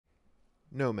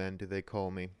No men do they call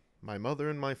me, my mother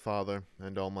and my father,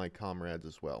 and all my comrades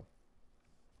as well.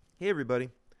 Hey everybody.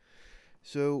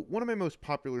 So, one of my most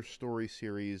popular story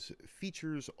series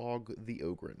features Og the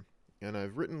Ogryn. And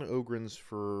I've written Ogryns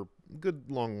for a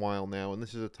good long while now, and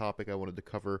this is a topic I wanted to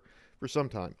cover for some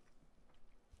time.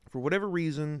 For whatever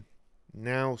reason,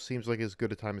 now seems like as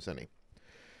good a time as any.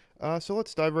 So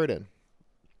let's dive right in.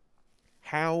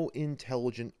 How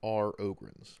intelligent are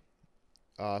Ogryns?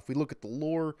 If we look at the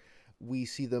lore, we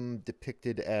see them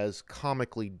depicted as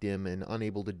comically dim and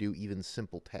unable to do even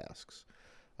simple tasks.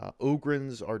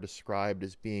 Ogryns are described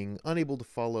as being unable to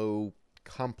follow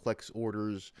complex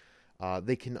orders.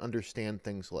 They can understand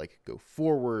things like go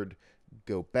forward,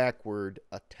 go backward,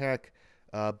 attack,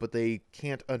 but they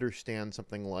can't understand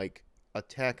something like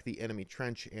attack the enemy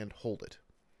trench and hold it.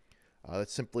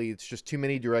 It's just too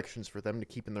many directions for them to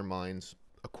keep in their minds,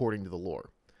 according to the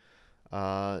lore.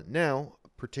 Now,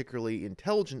 particularly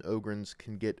intelligent Ogryns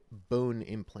can get bone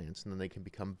implants, and then they can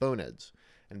become boneheads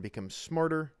and become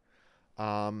smarter.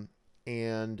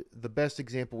 And the best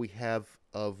example we have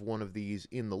of one of these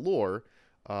in the lore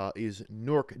is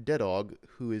Nork Deadog,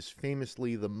 who is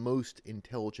famously the most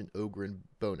intelligent Ogryn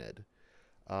bonehead.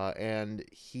 And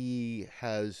he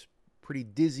has pretty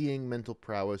dizzying mental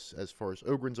prowess as far as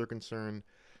Ogryns are concerned,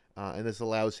 and this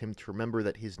allows him to remember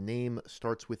that his name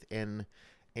starts with N,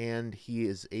 and he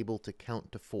is able to count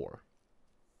to 4.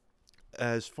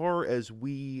 As far as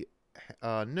we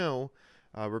know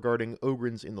regarding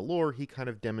Ogryns in the lore, he kind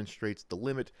of demonstrates the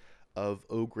limit of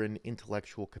Ogryn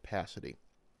intellectual capacity.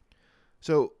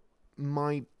 So,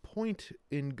 my point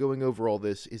in going over all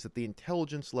this is that the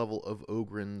intelligence level of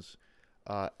Ogryns,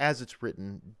 as it's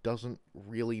written, doesn't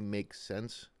really make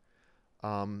sense.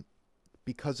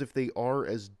 Because if they are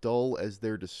as dull as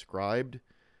they're described,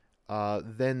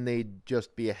 then they'd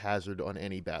just be a hazard on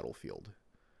any battlefield.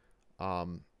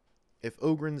 If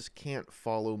Ogryns can't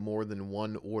follow more than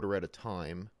one order at a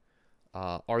time,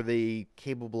 are they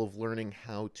capable of learning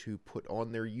how to put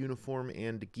on their uniform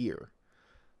and gear?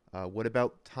 What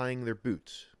about tying their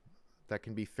boots? That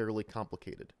can be fairly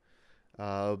complicated.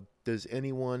 Does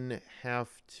anyone have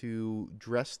to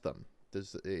dress them?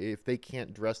 If they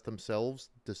can't dress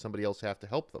themselves, does somebody else have to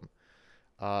help them?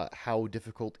 How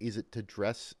difficult is it to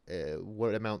dress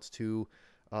what amounts to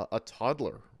a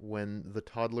toddler when the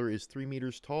toddler is 3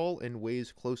 meters tall and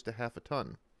weighs close to half a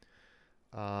ton?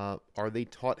 Are they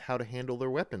taught how to handle their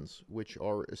weapons, which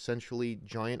are essentially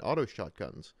giant auto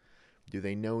shotguns? Do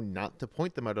they know not to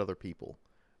point them at other people?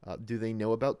 Do they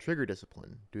know about trigger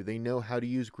discipline? Do they know how to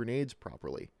use grenades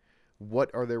properly?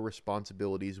 What are their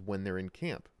responsibilities when they're in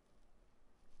camp?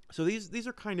 So these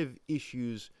are kind of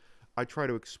issues I try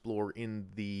to explore in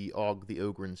the Og the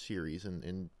Ogryn series,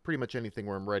 and pretty much anything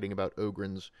where I'm writing about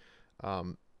Ogryns,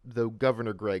 though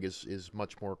Governor Greg is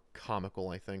much more comical,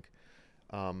 I think.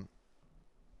 Um,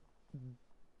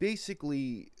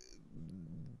 Basically,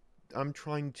 I'm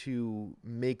trying to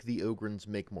make the Ogryns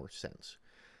make more sense.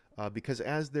 Because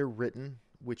as they're written,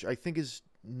 which I think is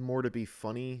more to be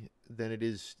funny than it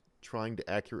is trying to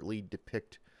accurately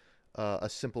depict a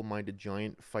simple-minded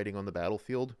giant fighting on the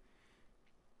battlefield,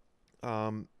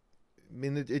 I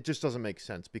mean, it just doesn't make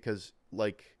sense because,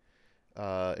 like,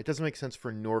 it doesn't make sense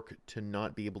for Nork to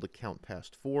not be able to count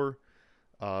past 4,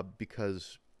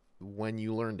 because when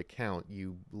you learn to count,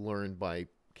 you learn by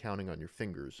counting on your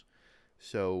fingers.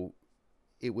 So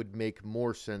it would make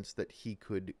more sense that he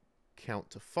could count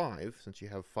to 5, since you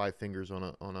have 5 fingers on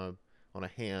a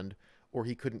hand, or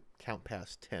he couldn't count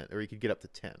past 10, or he could get up to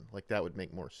 10. Like, that would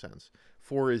make more sense.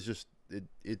 4 is just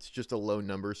it's just a low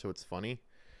number, so it's funny.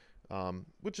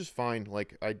 Which is fine.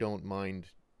 Like, I don't mind.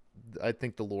 I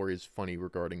think the lore is funny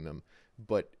regarding them.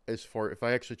 But if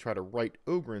I actually try to write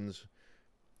Ogryns,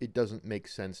 it doesn't make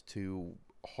sense to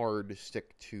hard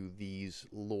stick to these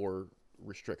lore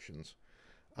restrictions.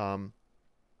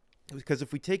 Because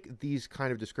if we take these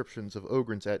kind of descriptions of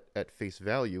Ogryns at face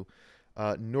value,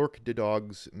 Nork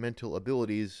Didog's mental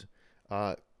abilities,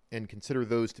 and consider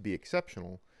those to be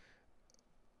exceptional,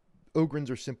 Ogryns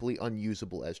are simply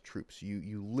unusable as troops.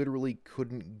 You literally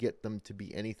couldn't get them to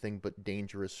be anything but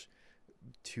dangerous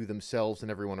to themselves and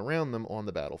everyone around them on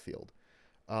the battlefield.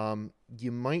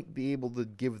 You might be able to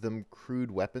give them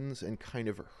crude weapons and kind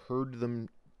of herd them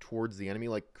towards the enemy,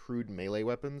 like crude melee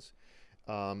weapons,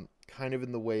 kind of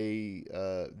in the way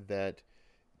that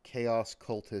Chaos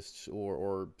cultists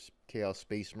or Chaos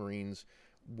Space Marines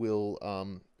will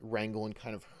wrangle and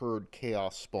kind of herd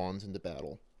Chaos spawns into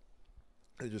battle.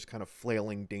 They're just kind of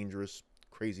flailing, dangerous,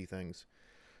 crazy things.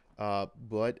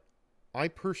 But I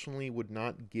personally would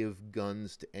not give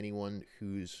guns to anyone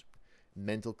whose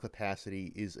mental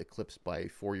capacity is eclipsed by a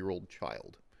 4-year-old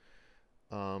child.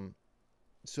 Um,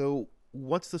 so,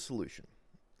 what's the solution?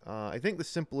 I think the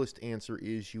simplest answer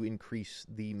is you increase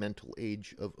the mental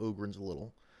age of Ogryns a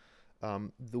little.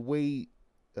 The way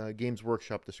Games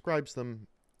Workshop describes them,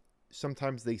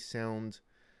 sometimes they sound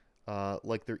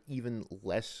like they're even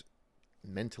less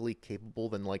mentally capable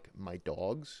than like my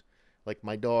dogs. Like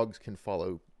my dogs can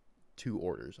follow two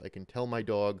orders. I can tell my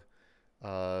dog,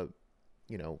 uh,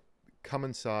 you know, come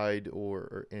inside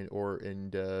or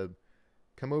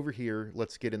come over here.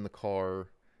 Let's get in the car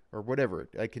or whatever.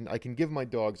 I can give my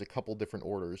dogs a couple different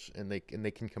orders and they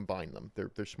can combine them.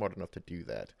 They're smart enough to do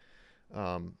that.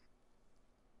 Um,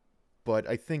 but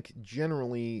I think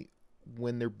generally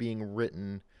when they're being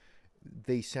written,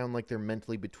 they sound like they're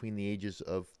mentally between the ages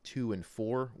of 2 and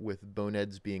 4, with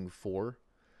Boneheads being 4.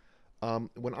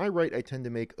 When I write, I tend to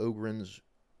make Ogryns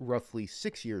roughly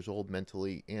 6 years old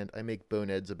mentally, and I make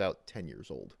Boneheads about 10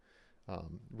 years old,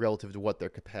 relative to what their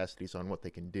capacities are and what they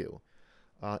can do.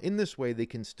 In this way, they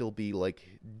can still be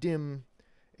like dim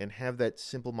and have that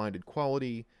simple-minded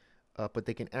quality, but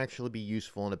they can actually be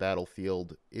useful in a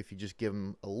battlefield if you just give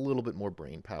them a little bit more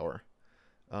brain power.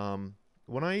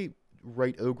 When I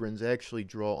write Ogryns, I actually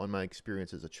draw on my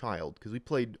experience as a child, because we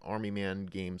played Army Man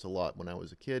games a lot when I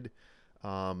was a kid.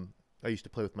 I used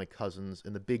to play with my cousins,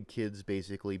 and the big kids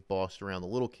basically bossed around the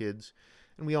little kids,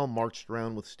 and we all marched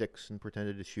around with sticks and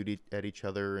pretended to shoot at each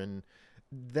other, and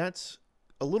that's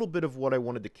a little bit of what I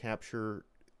wanted to capture,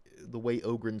 the way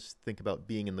Ogryns think about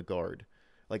being in the Guard.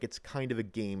 Like, it's kind of a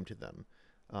game to them.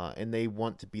 And they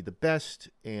want to be the best,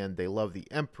 and they love the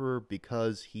Emperor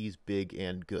because he's big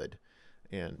and good.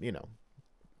 And,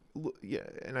 yeah,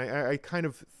 and I kind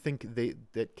of think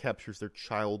that captures their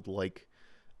childlike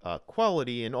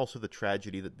quality, and also the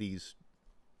tragedy that these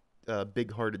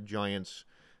big-hearted giants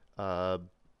are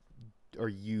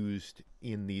used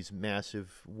in these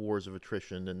massive wars of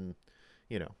attrition, and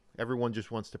everyone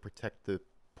just wants to protect the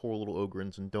poor little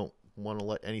Ogryns and don't want to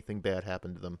let anything bad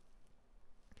happen to them.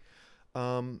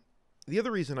 The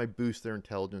other reason I boost their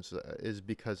intelligence is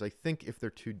because I think if they're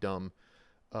too dumb,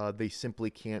 they simply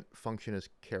can't function as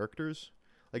characters.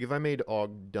 Like, if I made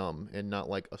Og dumb and not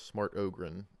like a smart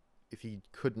Ogryn, if he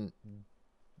couldn't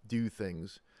do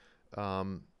things,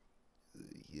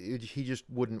 he just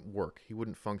wouldn't work. He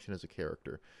wouldn't function as a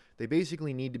character. They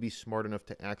basically need to be smart enough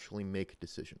to actually make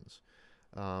decisions.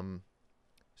 So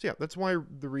yeah, that's why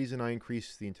the reason I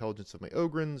increase the intelligence of my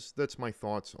Ogryns. That's my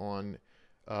thoughts on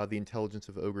the intelligence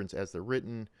of Ogryns as they're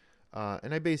written.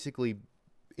 And I basically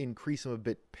increase them a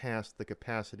bit past the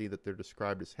capacity that they're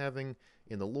described as having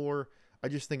in the lore. I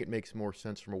just think it makes more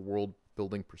sense from a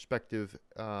world-building perspective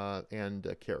and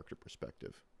a character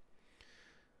perspective.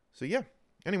 So yeah,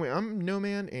 anyway, I'm No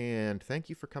Man, and thank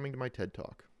you for coming to my TED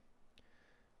Talk.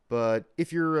 But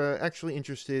if you're actually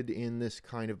interested in this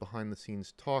kind of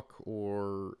behind-the-scenes talk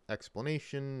or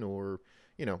explanation, or,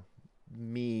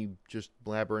 me just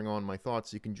blabbering on my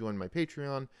thoughts, you can join my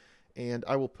Patreon, and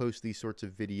I will post these sorts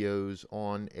of videos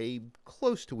on a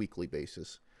close to weekly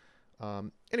basis.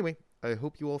 Anyway, I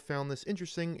hope you all found this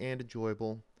interesting and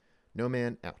enjoyable. No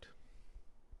Man out.